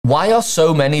Why are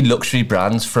so many luxury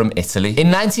brands from Italy? In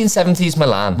 1970s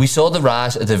Milan, we saw the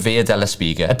rise of the Via della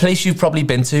Spiga, a place you've probably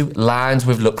been to, lined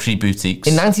with luxury boutiques.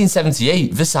 In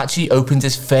 1978, Versace opened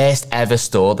his first ever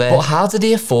store there. But how did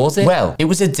he afford it? Well, it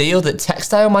was a deal that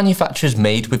textile manufacturers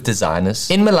made with designers.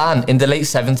 In Milan, in the late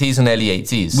 70s and early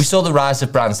 80s, we saw the rise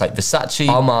of brands like Versace,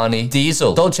 Armani,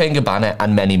 Diesel, Dolce & Gabbana,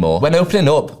 and many more. When opening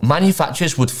up,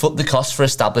 manufacturers would foot the cost for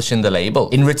establishing the label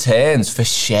in returns for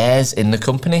shares in the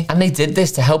company. And they did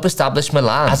this to help establish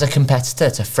Milan as a competitor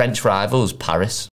to French rivals Paris.